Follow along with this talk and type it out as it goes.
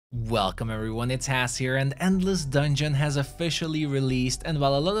Welcome everyone, it's Haz here, and Endless Dungeon has officially released, and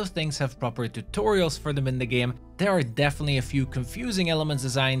while a lot of things have proper tutorials for them in the game, there are definitely a few confusing elements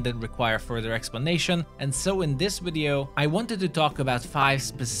designed that require further explanation, and so in this video, I wanted to talk about 5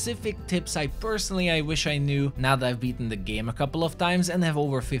 specific tips I wish I knew now that I've beaten the game a couple of times and have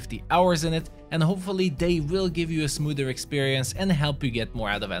over 50 hours in it, and hopefully they will give you a smoother experience and help you get more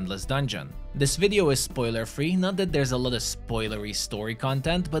out of Endless Dungeon. This video is spoiler free, not that there's a lot of spoilery story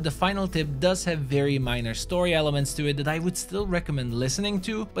content, but the final tip does have very minor story elements to it that I would still recommend listening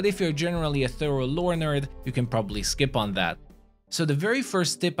to, but if you're generally a thorough lore nerd, you can probably skip on that. So the very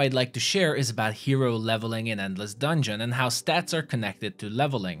first tip I'd like to share is about hero leveling in Endless Dungeon and how stats are connected to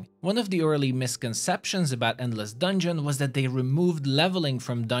leveling. One of the early misconceptions about Endless Dungeon was that they removed leveling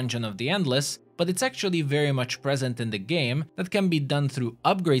from Dungeon of the Endless, but it's actually very much present in the game that can be done through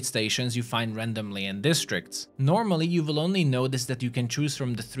upgrade stations you find randomly in districts. Normally you will only notice that you can choose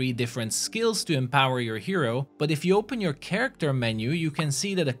from the 3 different skills to empower your hero, but if you open your character menu you can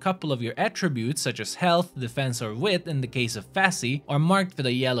see that a couple of your attributes such as health, defense or wit in the case of Fassi are marked with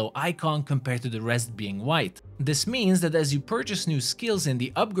a yellow icon compared to the rest being white. This means that as you purchase new skills in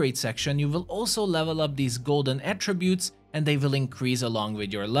the upgrade section you will also level up these golden attributes and they will increase along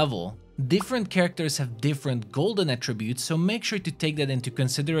with your level. Different characters have different golden attributes, so make sure to take that into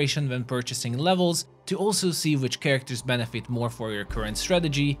consideration when purchasing levels to also see which characters benefit more for your current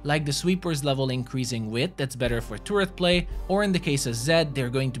strategy, like the sweeper's level increasing wit, that's better for turret play, or in the case of Zed, they're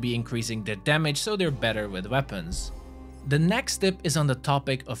going to be increasing their damage, so they're better with weapons. The next tip is on the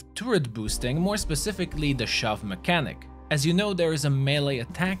topic of turret boosting, more specifically the shove mechanic. As you know, there is a melee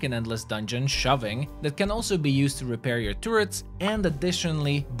attack in Endless Dungeon, shoving, that can also be used to repair your turrets and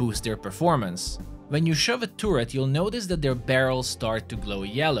additionally boost their performance. When you shove a turret, you'll notice that their barrels start to glow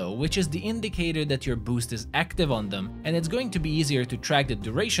yellow, which is the indicator that your boost is active on them, and it's going to be easier to track the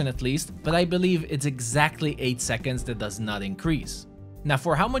duration at least, but I believe it's exactly 8 seconds that does not increase. Now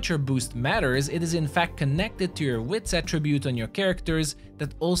for how much your boost matters, it is in fact connected to your wits attribute on your characters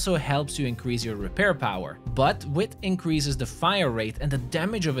that also helps you increase your repair power. But wit increases the fire rate and the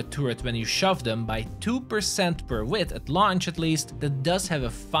damage of a turret when you shove them by 2% per wit at launch at least. That does have a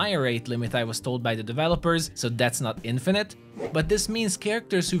fire rate limit I was told by the developers, so that's not infinite. But this means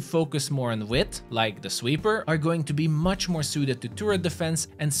characters who focus more on wit, like the sweeper, are going to be much more suited to turret defense,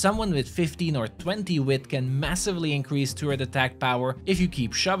 and someone with 15 or 20 wit can massively increase turret attack power if you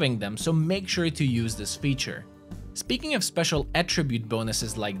keep shoving them, so make sure to use this feature. Speaking of special attribute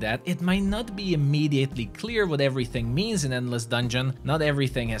bonuses like that, it might not be immediately clear what everything means in Endless Dungeon. Not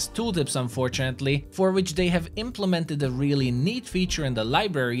everything has tooltips unfortunately, for which they have implemented a really neat feature in the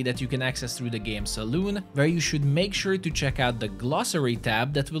library that you can access through the game saloon, where you should make sure to check out the Glossary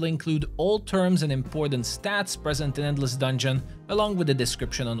tab that will include all terms and important stats present in Endless Dungeon, along with a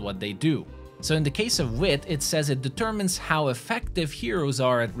description on what they do. So in the case of wit, it says it determines how effective heroes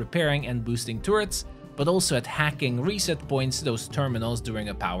are at repairing and boosting turrets, but also at hacking reset points, those terminals during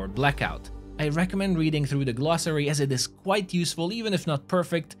a power blackout. I recommend reading through the glossary as it is quite useful even if not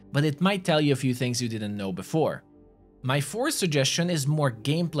perfect, but it might tell you a few things you didn't know before. My 4th suggestion is more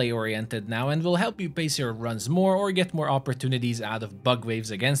gameplay oriented now and will help you pace your runs more or get more opportunities out of bug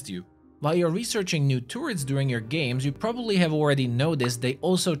waves against you. While you're researching new turrets during your games, you probably have already noticed they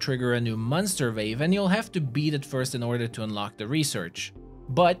also trigger a new monster wave and you'll have to beat it first in order to unlock the research.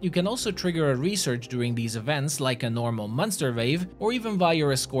 But you can also trigger a research during these events like a normal monster wave, or even while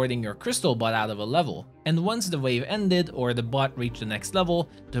you're escorting your crystal bot out of a level. And once the wave ended or the bot reached the next level,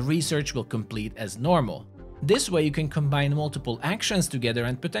 the research will complete as normal. This way you can combine multiple actions together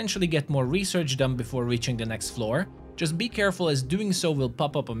and potentially get more research done before reaching the next floor. Just be careful as doing so will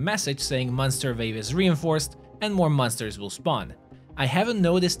pop up a message saying monster wave is reinforced and more monsters will spawn. I haven't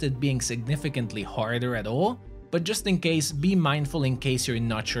noticed it being significantly harder at all, but just in case, be mindful in case you're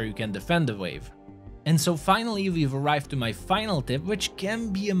not sure you can defend the wave. And so finally we've arrived to my final tip, which can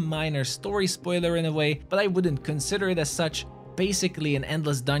be a minor story spoiler in a way, but I wouldn't consider it as such. Basically in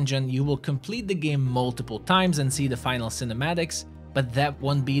Endless Dungeon you will complete the game multiple times and see the final cinematics, but that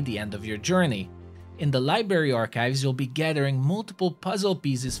won't be the end of your journey. In the library archives you'll be gathering multiple puzzle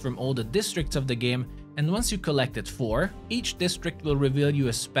pieces from all the districts of the game, and once you collected 4, each district will reveal you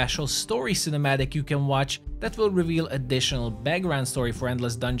a special story cinematic you can watch that will reveal additional background story for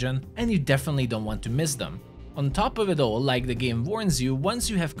Endless Dungeon, and you definitely don't want to miss them. On top of it all, like the game warns you, once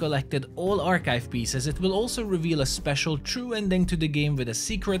you have collected all archive pieces, it will also reveal a special true ending to the game with a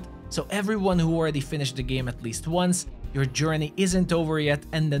secret, so everyone who already finished the game at least once, your journey isn't over yet,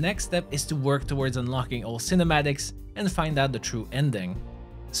 and the next step is to work towards unlocking all cinematics and find out the true ending.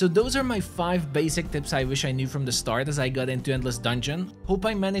 So those are my 5 basic tips I wish I knew from the start as I got into Endless Dungeon. Hope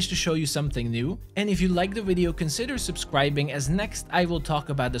I managed to show you something new. And if you liked the video, consider subscribing, as next I will talk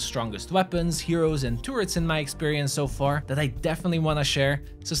about the strongest weapons, heroes and turrets in my experience so far that I definitely want to share.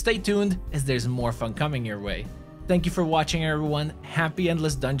 So stay tuned as there's more fun coming your way. Thank you for watching everyone, happy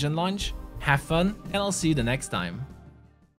Endless Dungeon launch, have fun, and I'll see you the next time.